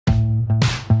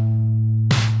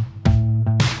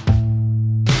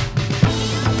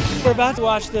we're about to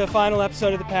watch the final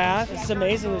episode of The Path. It's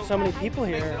amazing, there's so many people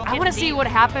here. I want to see what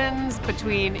happens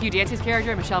between Hugh Dancy's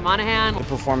character and Michelle Monaghan. The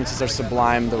performances are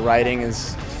sublime, the writing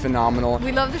is phenomenal.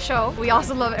 We love the show. We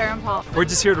also love Aaron Paul. We're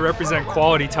just here to represent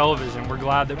quality television. We're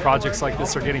glad that projects like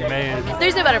this are getting made.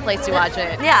 There's no better place to watch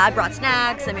it. Yeah, I brought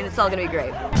snacks. I mean, it's all going to be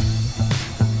great.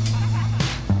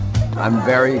 I'm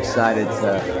very excited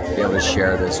to be able to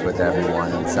share this with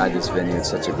everyone inside this venue.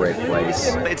 It's such a great place.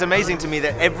 It's amazing to me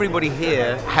that everybody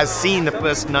here has seen the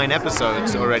first 9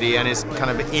 episodes already and is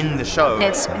kind of in the show.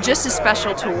 It's just as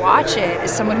special to watch it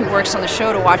as someone who works on the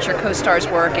show, to watch your co-stars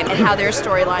work and how their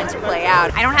storylines play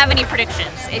out. I don't have any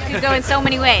predictions. It could go in so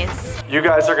many ways. You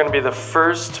guys are going to be the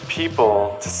first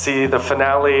people to see the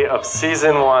finale of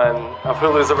Season 1 of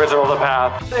Hulu's original The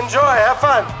Path. Enjoy, have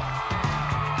fun!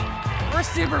 We're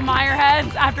super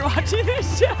Meyerheads after watching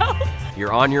this show.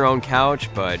 You're on your own couch,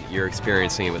 but you're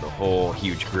experiencing it with a whole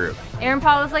huge group. Aaron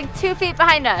Paul was like 2 feet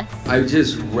behind us. I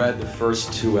just read the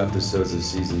first 2 episodes of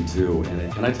Season 2,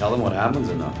 and can I tell them what happens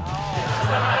or not?